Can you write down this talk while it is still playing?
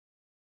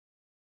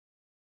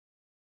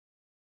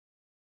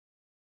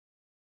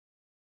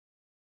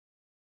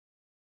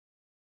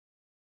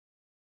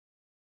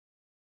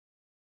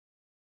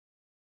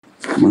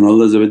When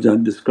Allah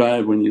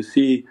described, when you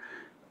see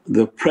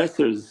the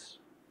oppressors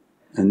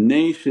and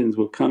nations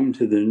will come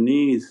to their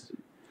knees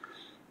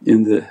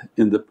in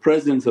the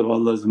presence of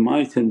Allah's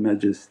might and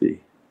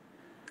majesty,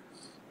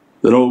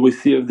 that all we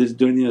see of this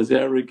dunya is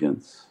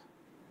arrogance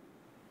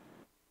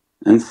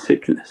and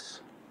sickness,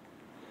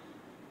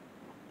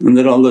 and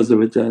that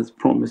Allah's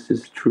promise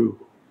is true,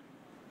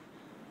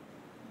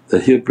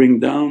 that He'll bring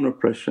down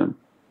oppression.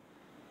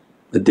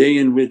 The day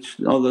in which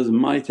Allah's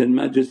might and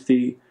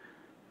majesty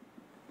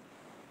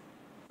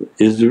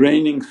is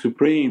reigning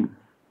supreme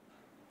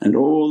and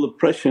all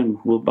oppression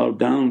will bow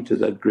down to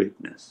that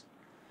greatness.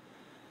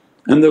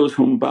 And those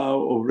whom bow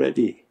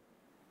already,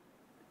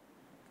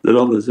 that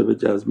Allah's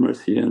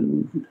mercy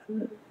and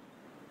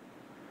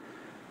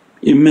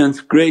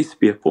immense grace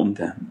be upon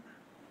them,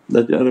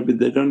 that, Ya Rabbi,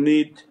 they don't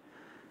need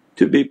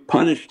to be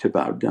punished to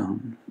bow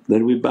down,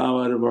 that we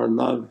bow out of our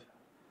love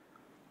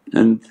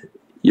and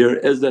Your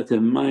izzat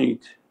and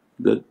might,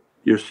 that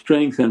Your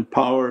strength and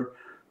power,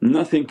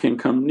 nothing can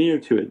come near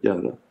to it, Ya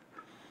Rabbi.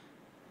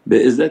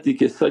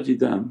 Bi-izzatika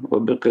sajidan wa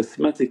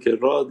bi-qismatika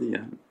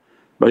radiyan,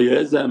 by Your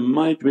izzat and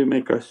might we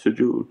make our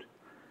sujood.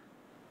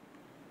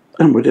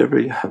 And whatever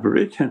You have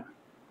written,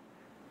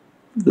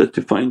 that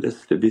to find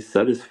us to be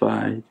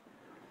satisfied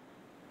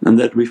and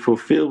that we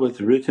fulfill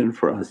what's written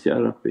for us, Ya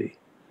Rabbi.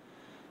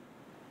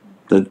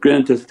 That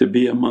grant us to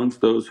be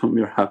amongst those whom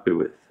You're happy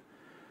with.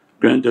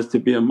 Grant us to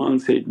be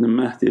among Sayyidina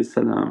Mahdi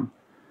salam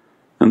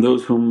and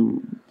those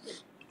whom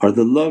are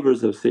the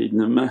lovers of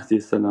Sayyidina Mahdi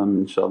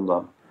salam,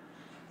 inshaAllah.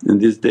 In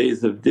these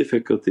days of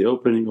difficulty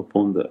opening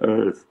upon the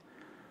earth,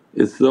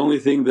 it's the only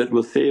thing that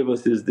will save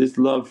us is this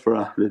love for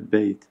ahlul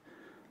bayt,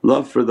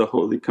 love for the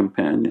holy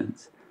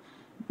companions.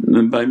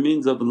 And by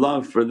means of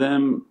love for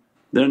them,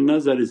 their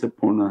nazar is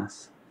upon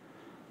us.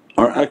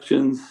 Our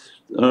actions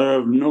are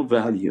of no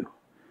value.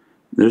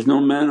 There's no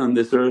man on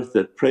this earth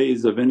that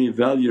prays of any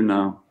value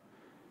now.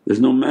 There's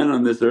no man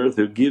on this earth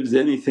who gives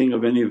anything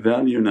of any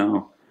value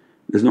now.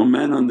 There's no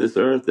man on this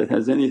earth that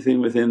has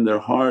anything within their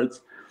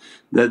hearts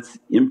that's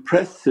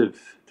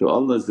impressive to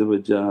Allah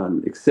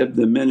except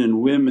the men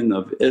and women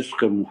of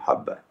ishq and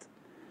muhabbat.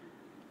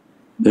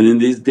 That in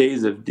these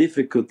days of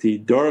difficulty,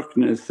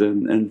 darkness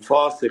and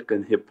fasiq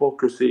and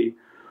hypocrisy,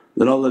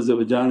 that Allah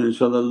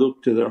inshaAllah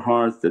look to their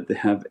hearts that they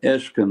have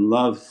ishq and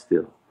love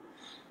still.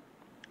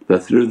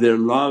 That through their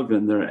love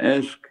and their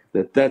ishq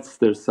that's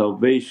their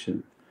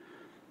salvation.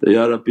 That,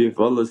 Ya Rabbi, if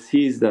Allah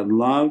sees that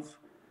love,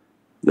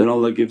 then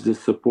Allah gives us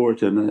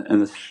support and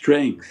a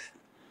strength.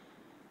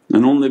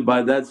 And only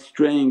by that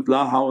strength,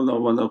 la hawla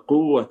wa la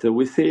quwwata,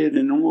 we say it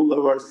in all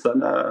of our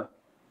salah,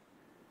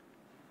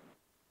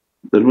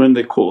 that when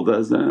they call the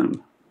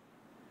azan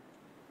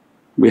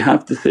we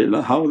have to say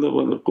la hawla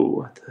wa la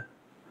quwwata,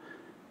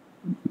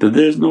 that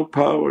there's no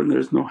power and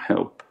there's no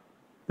help.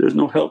 There's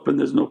no help and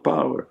there's no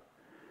power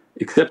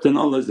except in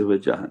Allah.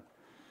 As-salamu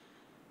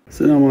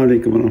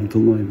alaykum wa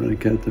rahmatullahi wa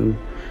barakatuh.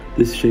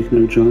 This is Shaykh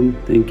Nurjan.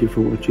 Thank you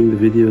for watching the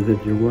video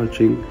that you're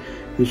watching.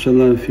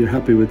 InshaAllah, if you're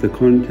happy with the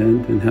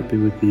content and happy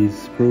with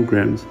these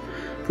programs,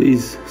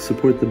 please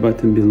support the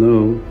button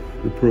below,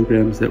 the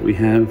programs that we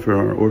have for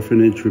our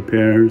orphanage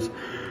repairs,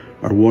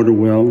 our water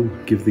well,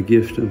 Give the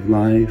Gift of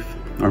Life,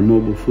 our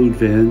mobile food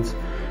vans.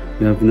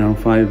 We have now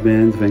 5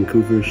 vans: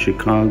 Vancouver,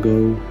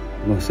 Chicago,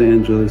 Los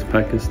Angeles,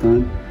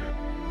 Pakistan.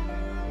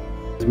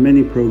 There's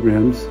many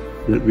programs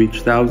that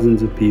reach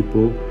thousands of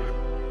people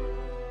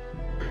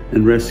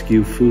and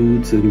rescue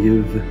foods and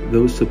give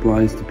those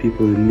supplies to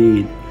people in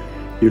need.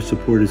 Your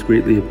support is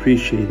greatly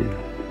appreciated.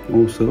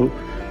 Also,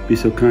 be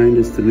so kind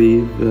as to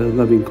leave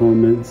loving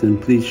comments and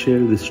please share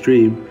the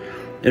stream.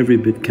 Every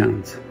bit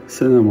counts.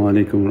 As-salamu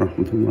alaykum wa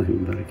rahmatullahi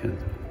wa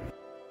barakatuh.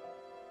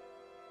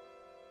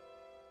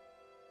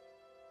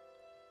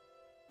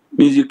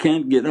 Means you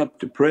can't get up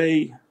to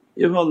pray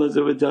if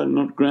Allah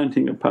not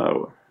granting a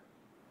power.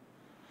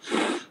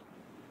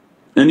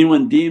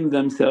 Anyone deem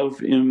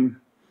themselves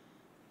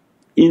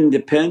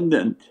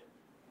independent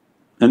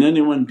and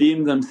anyone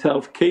deem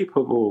themselves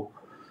capable,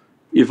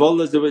 if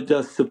Allah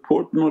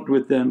support not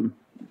with them,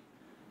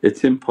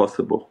 it's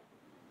impossible.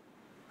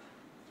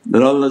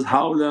 That Allah's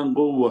hawla and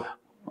quwwah,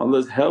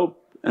 Allah's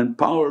help and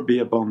power be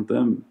upon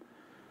them.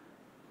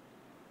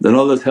 That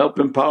Allah's help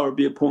and power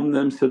be upon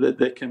them so that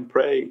they can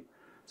pray,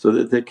 so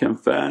that they can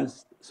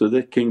fast, so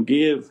they can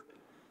give,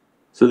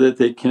 so that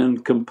they can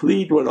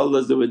complete what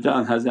Allah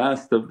has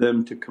asked of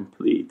them to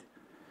complete.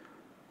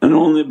 And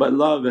only by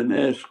love and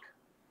ishq,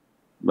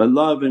 by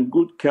love and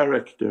good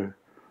character,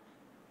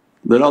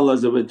 that Allah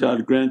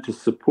grant us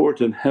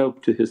support and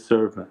help to His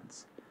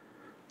servants.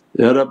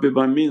 Ya Rabbi,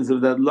 by means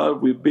of that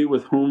love we be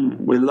with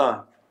whom we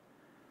love,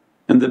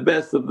 and the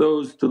best of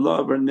those to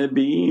love are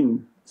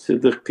Nabiyin,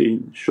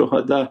 Siddiqeen,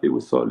 Shuhada'i wa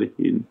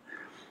Salihin,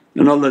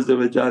 and Allah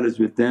is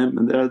with them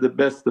and they are the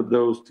best of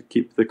those to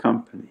keep the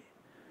company.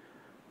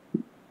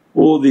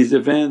 All these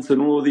events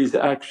and all these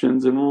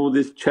actions and all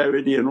this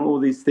charity and all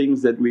these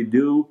things that we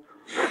do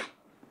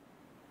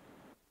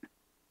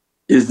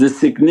is the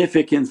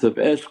significance of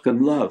ishq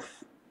and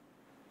love.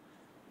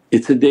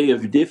 It's a day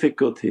of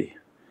difficulty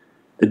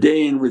A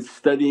day in which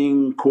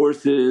studying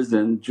courses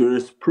and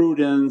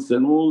jurisprudence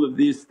and all of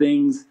these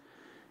things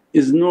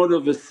is not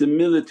of a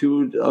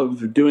similitude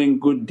of doing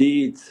good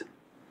deeds.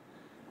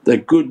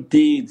 That good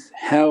deeds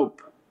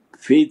help,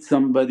 feed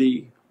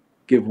somebody,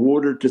 give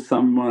water to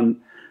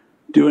someone,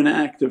 do an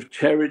act of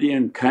charity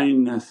and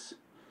kindness,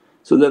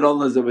 so that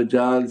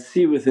Allah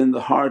see within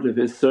the heart of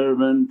His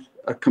servant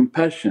a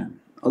compassion,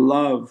 a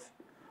love.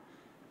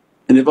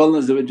 And if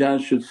Allah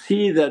should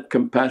see that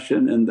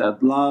compassion and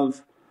that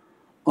love,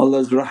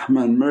 Allah's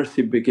rahmah and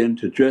mercy begin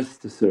to dress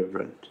the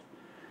servant.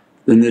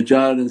 The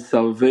najat and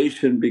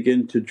salvation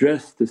begin to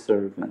dress the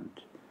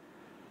servant.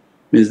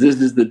 Because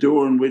this is the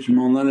door in which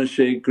Mawlana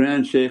Shaykh,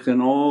 Grand Shaykh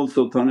and all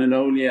Sultan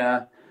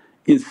al-Awliya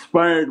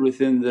inspired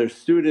within their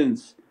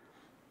students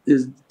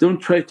is, don't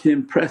try to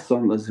impress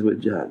Allah.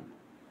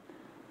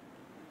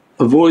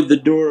 Avoid the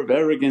door of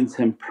arrogance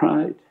and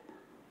pride.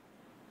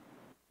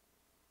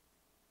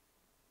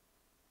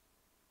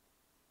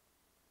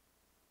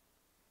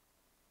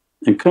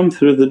 And come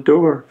through the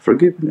door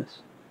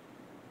forgiveness,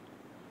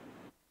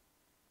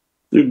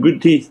 through good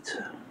deeds.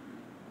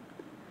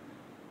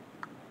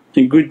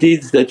 And good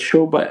deeds that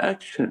show by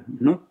action,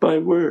 not by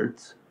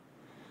words.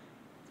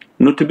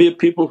 Not to be a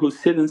people who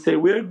sit and say,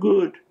 we're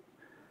good,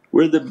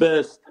 we're the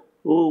best,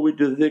 oh we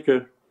do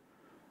dhikr.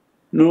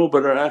 No,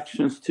 but our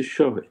actions to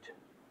show it.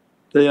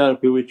 Ya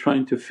Rabbi, we're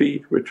trying to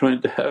feed, we're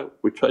trying to help,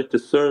 we try to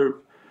serve.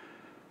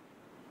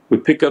 We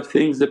pick up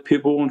things that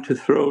people want to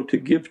throw to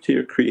give to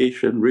your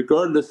creation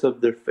regardless of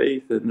their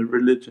faith and their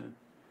religion.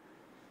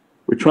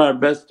 We try our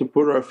best to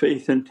put our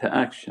faith into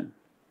action.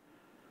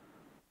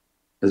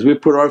 As we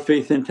put our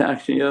faith into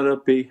action, Ya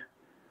Rabbi,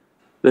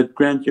 that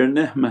grant your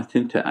ni'mat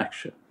into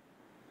action.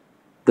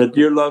 That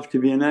your love to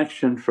be in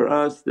action for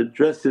us that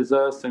dresses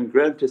us and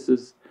grants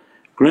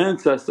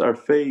us our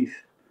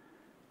faith,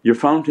 your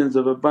fountains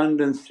of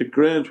abundance to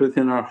grant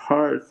within our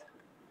heart,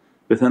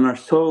 within our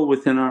soul,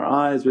 within our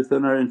eyes,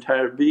 within our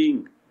entire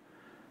being.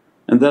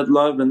 And that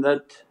love and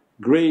that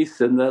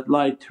grace and that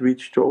light to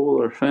reach to all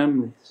our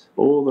families,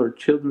 all our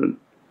children,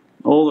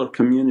 all our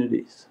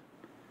communities.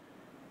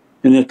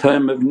 In a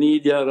time of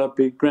need, Ya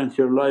Rabbi, grant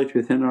your light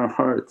within our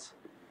hearts,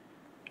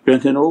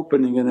 grant an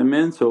opening, an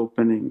immense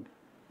opening.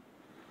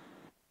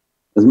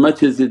 As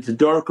much as it's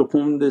dark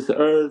upon this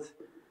earth,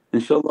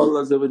 inshaAllah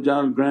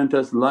Allah grant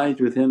us light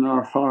within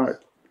our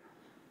heart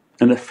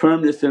and a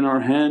firmness in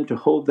our hand to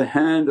hold the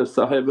hand of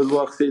Sahib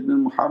al-Waqt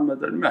Sayyidina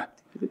Muhammadan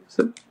Mahdi.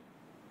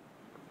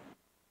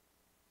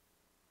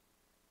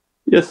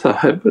 Ya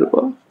Sahib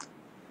al-Waqt,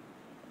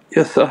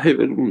 Ya Sahib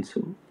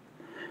al-Mansur,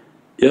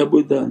 Ya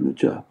Buddha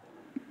Najab,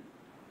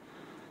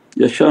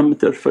 Ya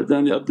Shamat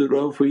al-Fardani Abdul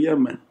Rauf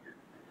al-Yaman,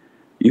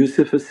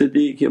 Yusuf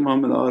al-Siddiq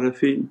Imam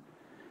al-Arifin,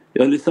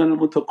 Ya Lisan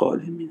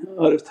al-Mutaqalimin,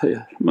 Arif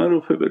Tayyar,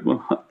 Maruf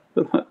bil-Muhammad,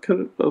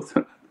 Karim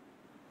Bawthana,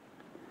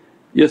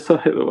 Ya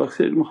Sahib al-Waqt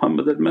Sayyid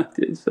Muhammad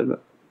al-Mahdi salam,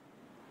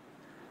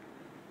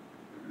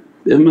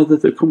 bi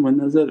madadakum wa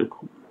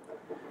nazarikum,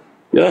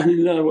 Ya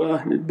Ahlillah wa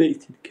ahlul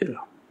bayt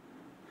al-kiram.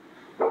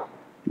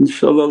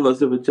 InshaAllah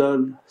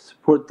Allah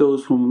support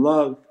those whom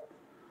love.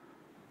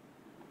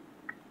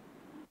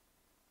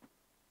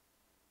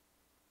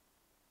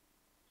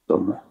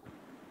 InshaAllah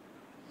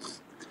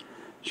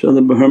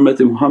bi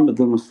hurmati Muhammad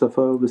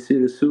al-Mustafa wa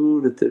basir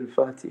Surat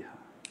al-Fatiha.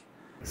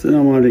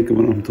 As-salamu alaykum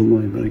wa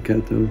rahmatullahi wa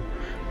barakatuh.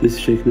 This is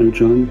Shaykh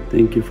Nurjan.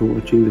 Thank you for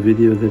watching the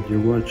video that you're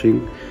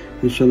watching.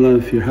 InshaAllah,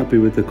 if you're happy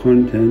with the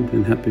content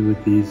and happy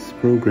with these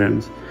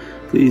programs,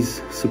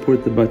 please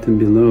support the button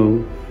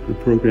below. The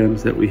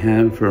programs that we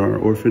have for our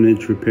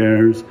orphanage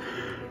repairs,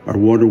 our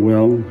water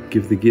well,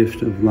 Give the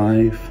Gift of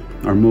Life,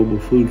 our mobile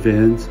food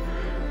vans.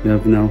 We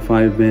have now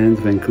 5 vans,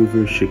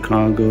 Vancouver,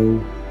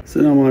 Chicago.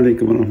 As-salamu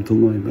alaykum wa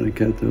rahmatullahi wa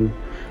barakatuh.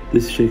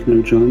 This is Shaykh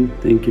Nurjan.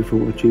 Thank you for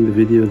watching the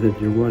video that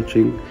you're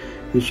watching.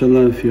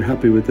 InshaAllah, if you're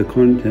happy with the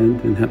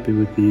content and happy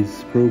with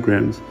these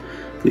programs,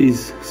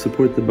 please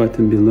support the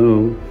button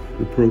below.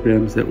 The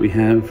programs that we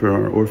have for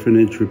our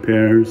orphanage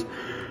repairs,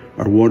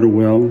 our water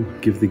well,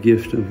 Give the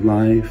Gift of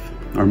Life,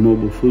 our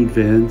mobile food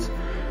vans.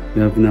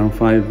 We have now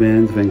 5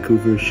 vans,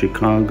 Vancouver,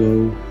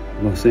 Chicago,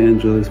 Los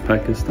Angeles,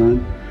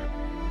 Pakistan.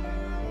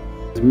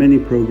 There's many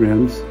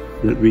programs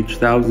that reach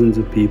thousands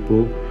of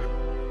people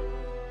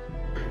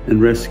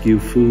and rescue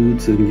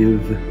foods and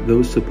give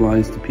those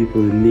supplies to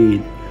people in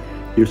need.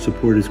 Your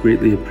support is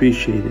greatly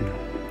appreciated.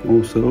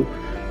 Also,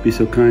 be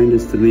so kind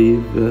as to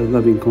leave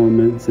loving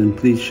comments and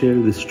please share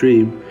the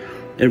stream.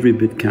 Every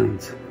bit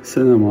counts.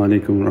 As-salamu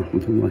alaykum wa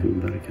rahmatullahi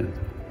wa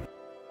barakatuh.